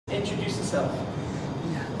introduce yourself.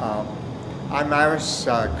 I'm Aris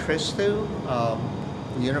Christou,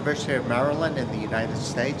 University of Maryland in the United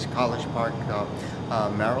States, College Park,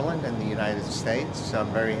 Maryland in the United States.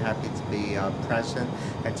 I'm very happy to be present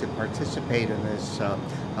and to participate in this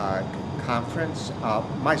conference.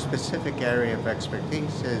 My specific area of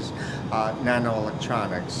expertise is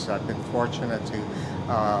nanoelectronics. I've been fortunate to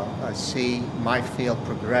see my field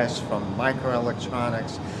progress from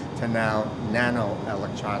microelectronics to now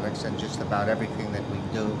nanoelectronics, and just about everything that we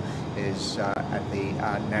do is at the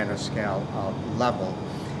nanoscale level.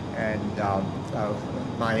 And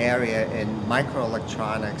my area in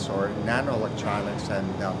microelectronics or nanoelectronics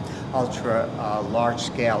and ultra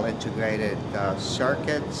large-scale integrated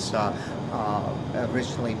circuits,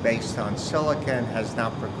 originally based on silicon, has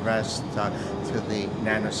now progressed to the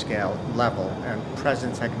nanoscale level. And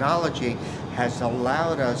present technology has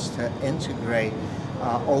allowed us to integrate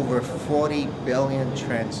over 40 billion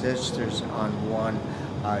transistors on one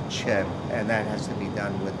chip, and that has to be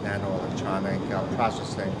done with nanoelectronic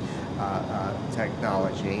processing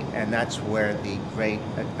technology, and that's where the great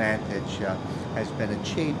advantage has been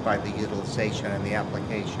achieved by the utilization and the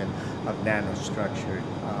application of nanostructured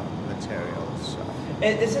materials.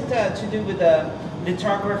 Is it to do with the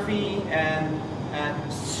lithography and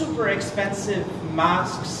super expensive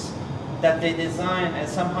masks that they design and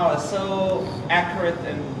somehow are so accurate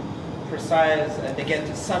and precise and they get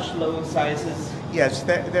to such low sizes? Yes,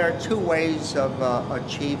 there are two ways of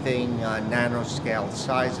achieving nanoscale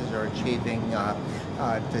sizes or achieving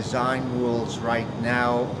design rules right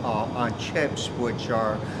now on chips, which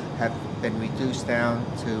have been reduced down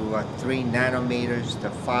to 3 nanometers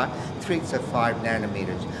to 3 to 5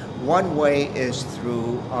 nanometers. One way is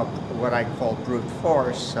through what I call brute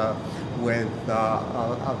force, with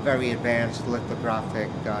very advanced lithographic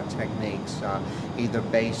techniques, either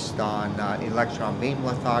based on electron beam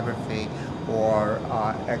lithography or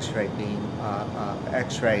X-ray beam,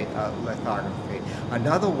 X-ray lithography.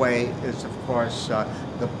 Another way is, of course,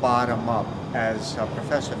 the bottom-up, as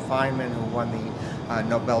Professor Feynman, who won the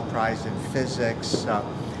Nobel Prize in Physics,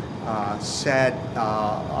 said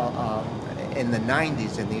in the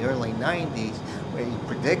 90s, in the early 90s, where he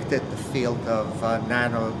predicted the field of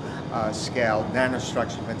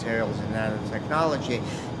nanostructured materials and nanotechnology,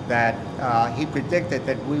 that he predicted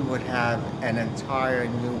that we would have an entire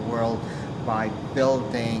new world by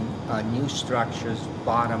building new structures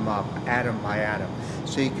bottom up, atom by atom.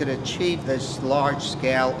 So you could achieve this large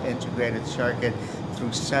scale integrated circuit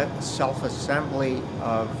through self-assembly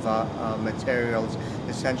of materials,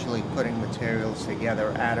 essentially putting materials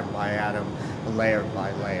together atom by atom, layer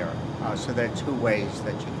by layer. So there are two ways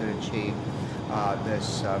that you could achieve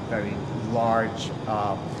this very large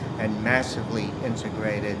and massively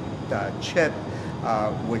integrated chip,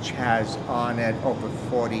 which has on it over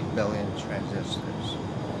 40 billion transistors.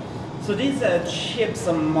 So these chips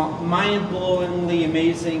are mind-blowingly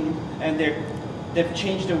amazing, and they've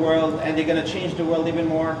changed the world, and they're going to change the world even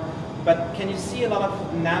more. But can you see a lot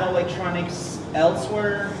of nanoelectronics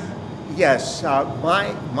elsewhere? Yes,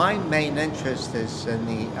 my main interest is in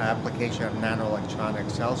the application of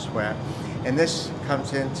nanoelectronics elsewhere, and this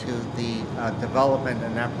comes into the development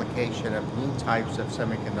and application of new types of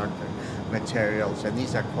semiconductor materials, and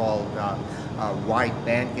these are called wide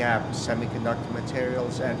bandgap semiconductor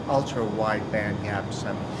materials and ultra-wide bandgap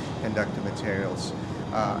semiconductor materials.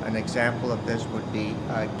 An example of this would be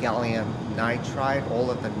gallium nitride. All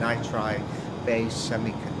of the nitride-based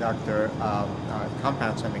semiconductor,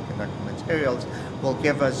 compound semiconductor materials will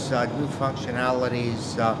give us new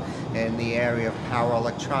functionalities in the area of power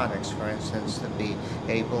electronics, for instance, to be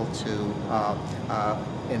able to,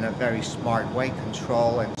 in a very smart way,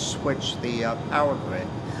 control and switch the power grid.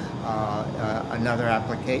 Another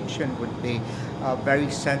application would be very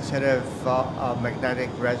sensitive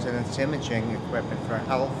magnetic resonance imaging equipment for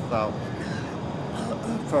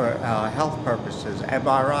health purposes,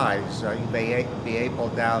 MRIs. You may be able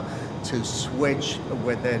now to switch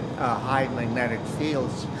within high magnetic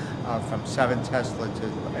fields from 7 Tesla to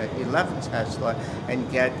 11 Tesla and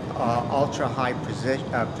get ultra-high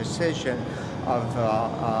precision of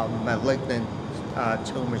malignant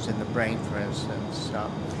tumors in the brain, for instance.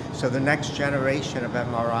 So the next generation of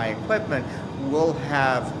MRI equipment will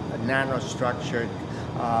have nanostructured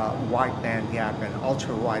wide bandgap and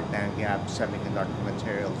ultra-wide bandgap semiconductor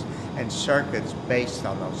materials and circuits based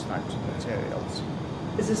on those types of materials.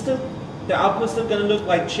 Is it still, the output still going to look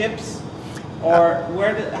like chips? Or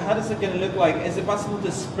how does it going to look like? Is it possible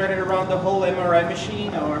to spread it around the whole MRI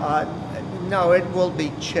machine? Or no, it will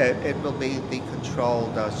be chip. It will be the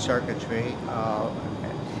controlled circuitry.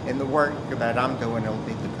 In the work that I'm doing, it will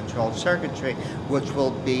be the control circuitry, which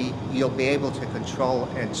will be, you'll be able to control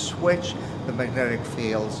and switch the magnetic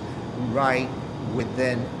fields right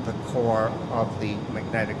within the core of the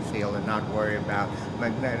magnetic field and not worry about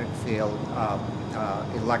magnetic field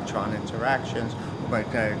electron interactions or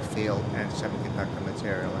magnetic field and semiconductor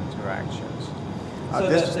material interactions.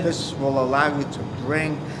 This will allow you to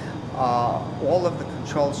bring all of the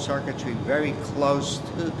control circuitry very close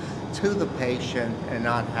to the patient and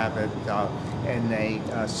not have it in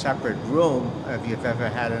a separate room. If you've ever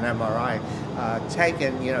had an MRI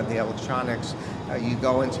taken, you know, the electronics, you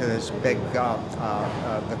go into this big,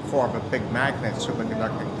 the core of a big magnet,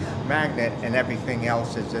 superconducting magnet, and everything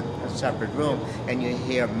else is in a separate room, and you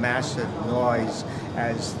hear massive noise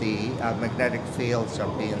as the magnetic fields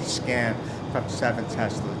are being scanned from 7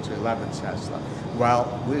 Tesla to 11 Tesla.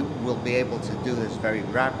 Well, we will be able to do this very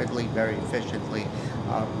rapidly, very efficiently,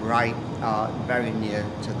 right very near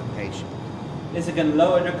to the patient. Is it going to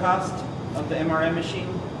lower the cost of the MRI machine?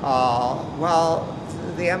 Well,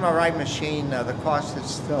 the MRI machine, the cost is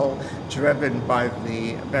still driven by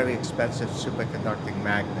the very expensive superconducting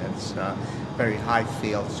magnets, very high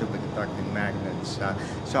field superconducting magnets.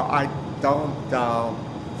 So I don't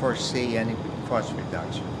foresee any cost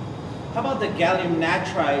reduction. How about the gallium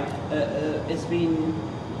nitride? It's been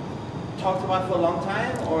talked about for a long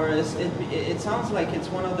time, or it sounds like it's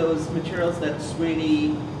one of those materials that's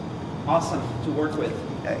really awesome to work with.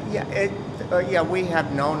 Yeah, we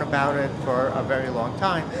have known about it for a very long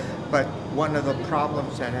time, but one of the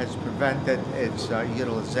problems that has prevented its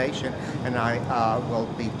utilization, and I will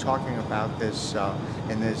be talking about this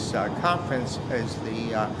in this conference, is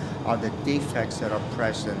are the defects that are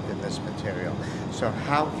present in this material. So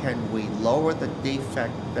how can we lower the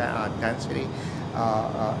defect density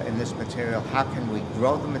in this material? How can we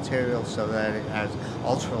grow the material so that it has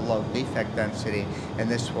ultra-low defect density, and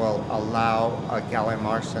this will allow gallium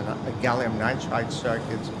nitride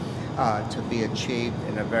circuits to be achieved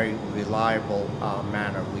in a very reliable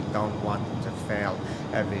manner. We don't want them to fail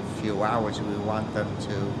every few hours. We want them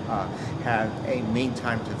to have a mean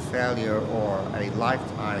time to failure or a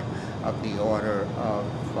lifetime of the order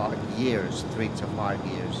of years, 3 to 5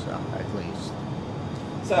 years at least.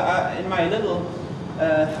 So in my little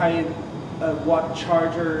high watt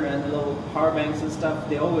charger and little power banks and stuff,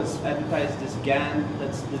 they always advertise this GaN.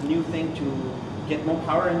 That's the new thing to get more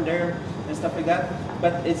power in there and stuff like that.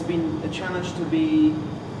 But it's been a challenge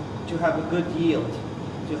to have a good yield,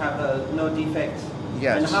 to have no defects.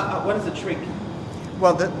 Yes. And what is the trick?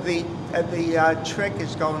 Well, the trick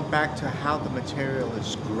is going back to how the material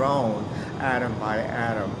is grown atom by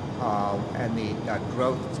atom, and the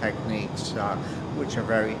growth techniques, which are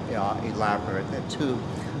very elaborate. To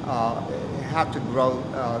have to grow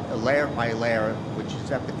layer by layer, which is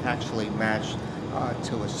epitaxially matched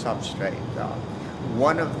to a substrate.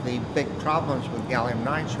 One of the big problems with gallium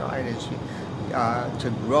nitride is to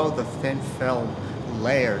grow the thin film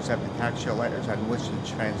layers, epitaxial layers, on which the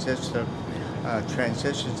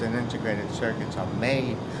transistors and integrated circuits are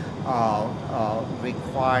made,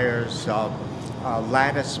 requires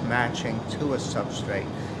lattice matching to a substrate,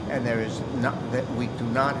 and we do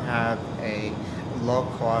not have a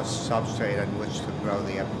low-cost substrate on which to grow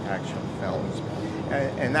the epitaxial films,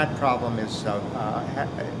 and that problem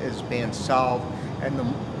is being solved.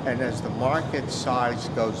 And as the market size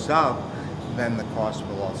goes up, then the cost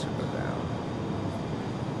will also go down.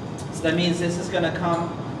 So that means this is going to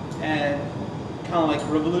come and kind of like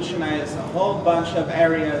revolutionize a whole bunch of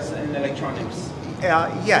areas in electronics.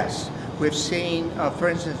 Yes. We've seen, for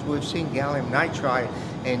instance, we've seen gallium nitride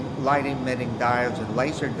in light-emitting diodes and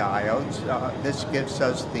laser diodes. This gives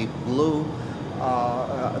us the blue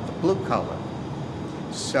color.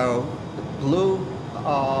 So, blue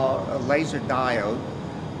laser diode,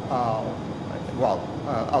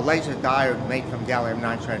 a laser diode made from gallium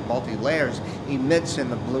nitride multi-layers emits in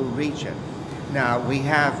the blue region. Now, we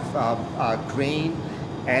have green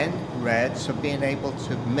and red, so being able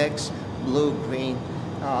to mix blue, green,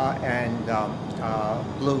 and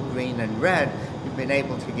blue, green, and red, you've been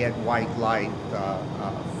able to get white light,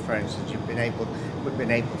 for instance. We've been able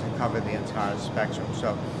to cover the entire spectrum.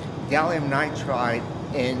 So gallium nitride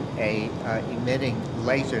in a emitting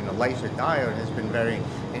laser, in a laser diode, has been very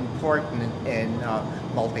important in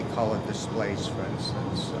multicolored displays, for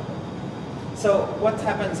instance. So what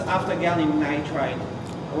happens after gallium nitride?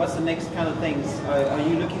 What's the next kind of things? Are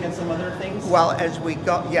you looking at some other things? Well, as we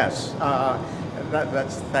go, yes.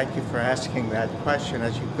 Thank you for asking that question.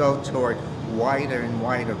 As you go toward wider and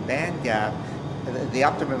wider band gap, the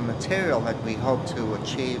optimum material that we hope to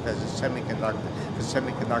achieve as a semiconductor for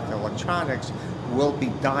semiconductor electronics will be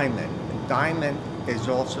diamond. Diamond is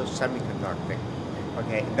also semiconducting.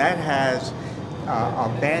 Okay, that has a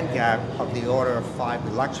band gap of the order of 5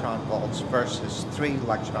 electron volts versus 3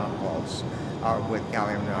 electron volts with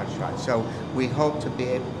gallium nitride. So we hope to be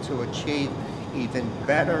able to achieve even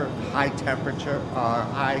better high temperature,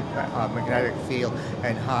 high magnetic field,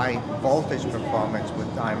 and high voltage performance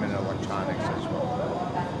with diamond electronics as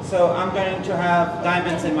well. So I'm going to have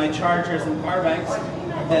diamonds in my chargers and power banks,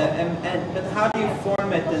 but how do you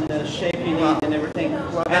form it in the shape you need and everything?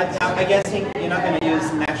 Well, and I guess you're not going to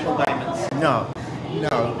use natural diamonds. No.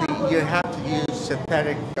 You have to use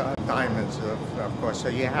synthetic diamonds, of course. So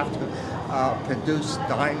you have to produce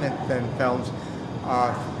diamond thin films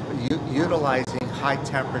utilizing high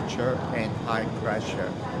temperature and high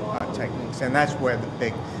pressure techniques, and that's where the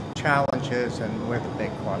big challenge is and where the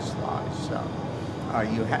big cost lies. So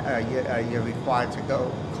you're required to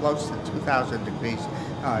go close to 2,000 degrees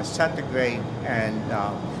centigrade and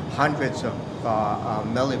hundreds of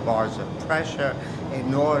millibars of pressure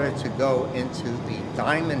in order to go into the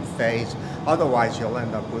diamond phase. Otherwise, you'll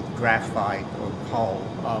end up with graphite or coal,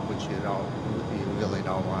 which you really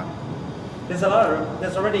don't want. There's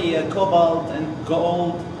already cobalt and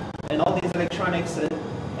gold and all these electronics.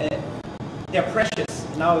 They're precious.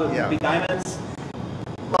 Now it would be diamonds.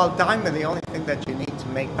 Well, diamond, the only thing that you need to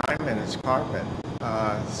make diamond is carbon.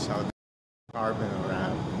 So carbon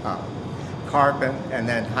around carbon, and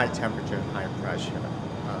then high temperature and high pressure.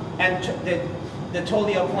 And they told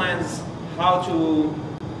you plans how to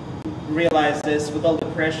realize this with all the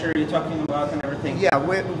pressure you're talking about and everything. Yeah,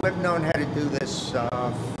 we've known how to do this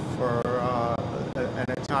for an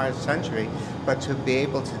entire century, but to be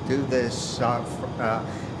able to do this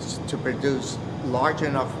to produce large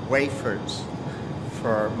enough wafers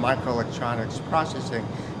for microelectronics processing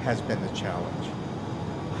has been the challenge.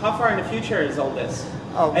 How far in the future is all this?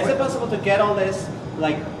 Oh, is it possible to get all this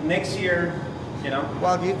like next year, you know?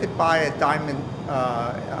 Well, you could buy a diamond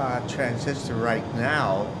transistor right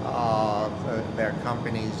now. There are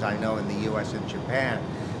companies I know in the US and Japan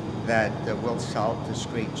that will sell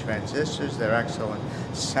discrete transistors. They're excellent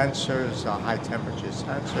sensors, high temperature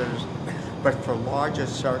sensors. But for larger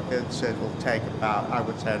circuits, it will take about, I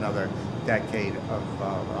would say, another decade of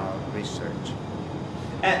research.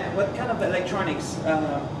 And what kind of electronics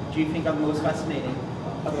do you think are most fascinating,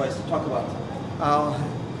 otherwise, to talk about?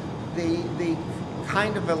 The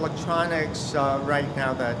kind of electronics right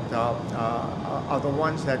now that are the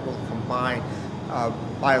ones that will combine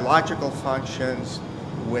biological functions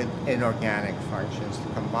with inorganic functions, to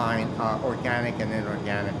combine organic and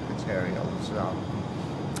inorganic materials.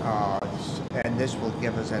 And this will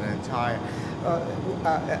give us an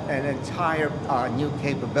entire new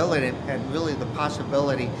capability, and really the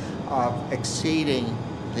possibility of exceeding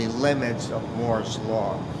the limits of Moore's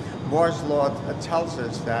law. Moore's law tells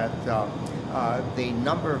us that the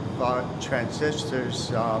number of transistors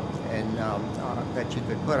that you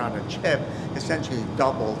could put on a chip essentially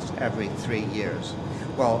doubles every 3 years.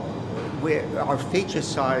 Well, our feature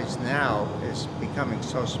size now is becoming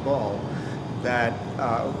so small that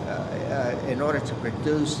in order to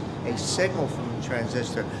produce a signal from a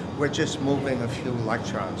transistor, we're just moving a few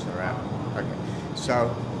electrons around. Okay.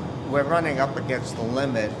 So we're running up against the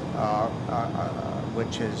limit,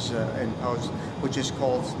 which is imposed, which is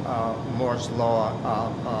called Moore's law,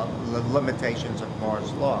 the limitations of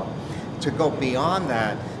Moore's law. To go beyond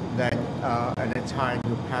that, then an entire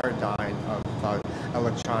new paradigm of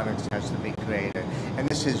electronics has to be created, and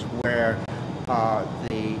this is where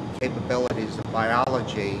the capabilities of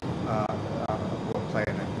biology will play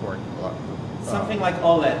an important role. Something like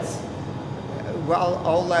OLEDs. Well,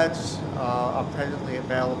 OLEDs are presently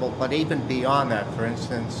available, but even beyond that, for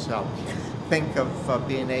instance, think of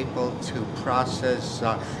being able to process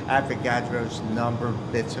Avogadro's number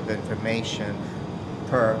of bits of information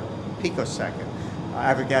per picosecond.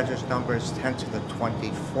 Avogadro's number is 10 to the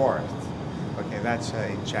 24th. Okay, that's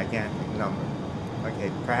a gigantic number.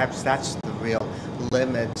 Okay, perhaps that's the real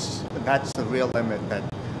limits. That's the real limit that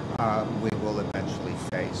we will eventually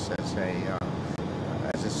face as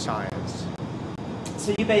a science.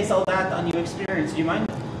 So you base all that on your experience. Do you mind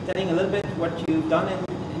telling a little bit what you've done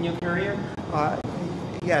in your career?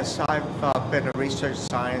 Yes, I've been a research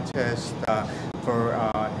scientist for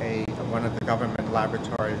one of the government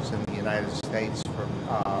laboratories in the United States for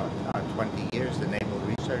 20 years, the Naval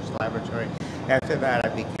Research Laboratory. After that, I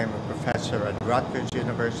became a professor at Rutgers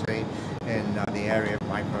University in the area of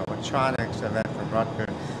microelectronics, and then from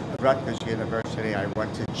Rutgers University, I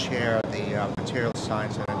went to chair the Material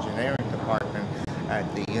Science and Engineering Department at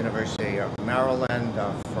the University of Maryland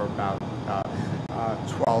for about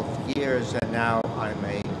 12 years, and now I'm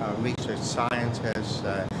a research scientist,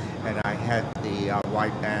 and I head the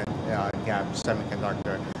wideband gap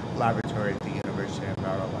semiconductor laboratory at the University of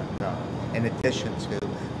Maryland, in addition to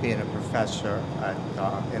being a professor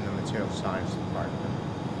in the material science department.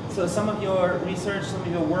 So some of your research, some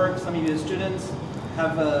of your work, some of your students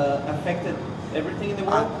have affected everything in the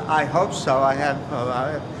world? I hope so. I have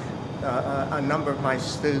a number of my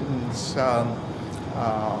students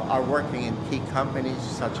are working in key companies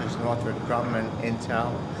such as Northrop Grumman,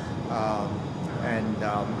 Intel, and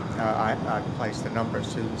I've placed a number of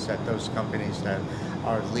students at those companies that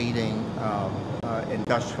are leading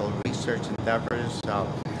industrial research endeavors.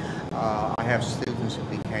 I have students who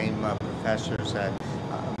became professors at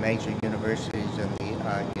major universities in the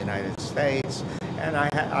United States, and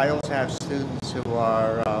I also have students who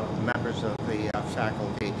are members of the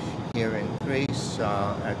faculty here in Greece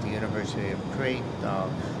at the University of Crete.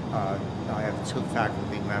 I have 2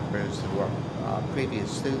 faculty members who are previous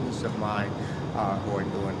students of mine who are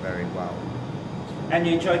doing very well. And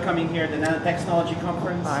you enjoy coming here to the Nanotexnology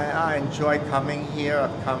conference? I enjoy coming here.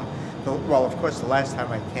 I've come, well, of course, the last time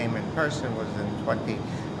I came in person was in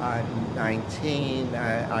 2019.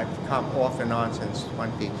 I've come off and on since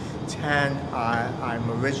 2010. I'm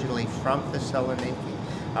originally from Thessaloniki.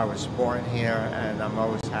 I was born here, and I'm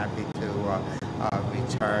always happy to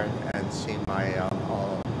return and see my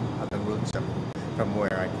all the roots from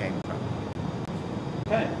where I came from.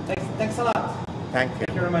 Okay, thanks a lot. Thank you.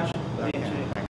 Thank you very much.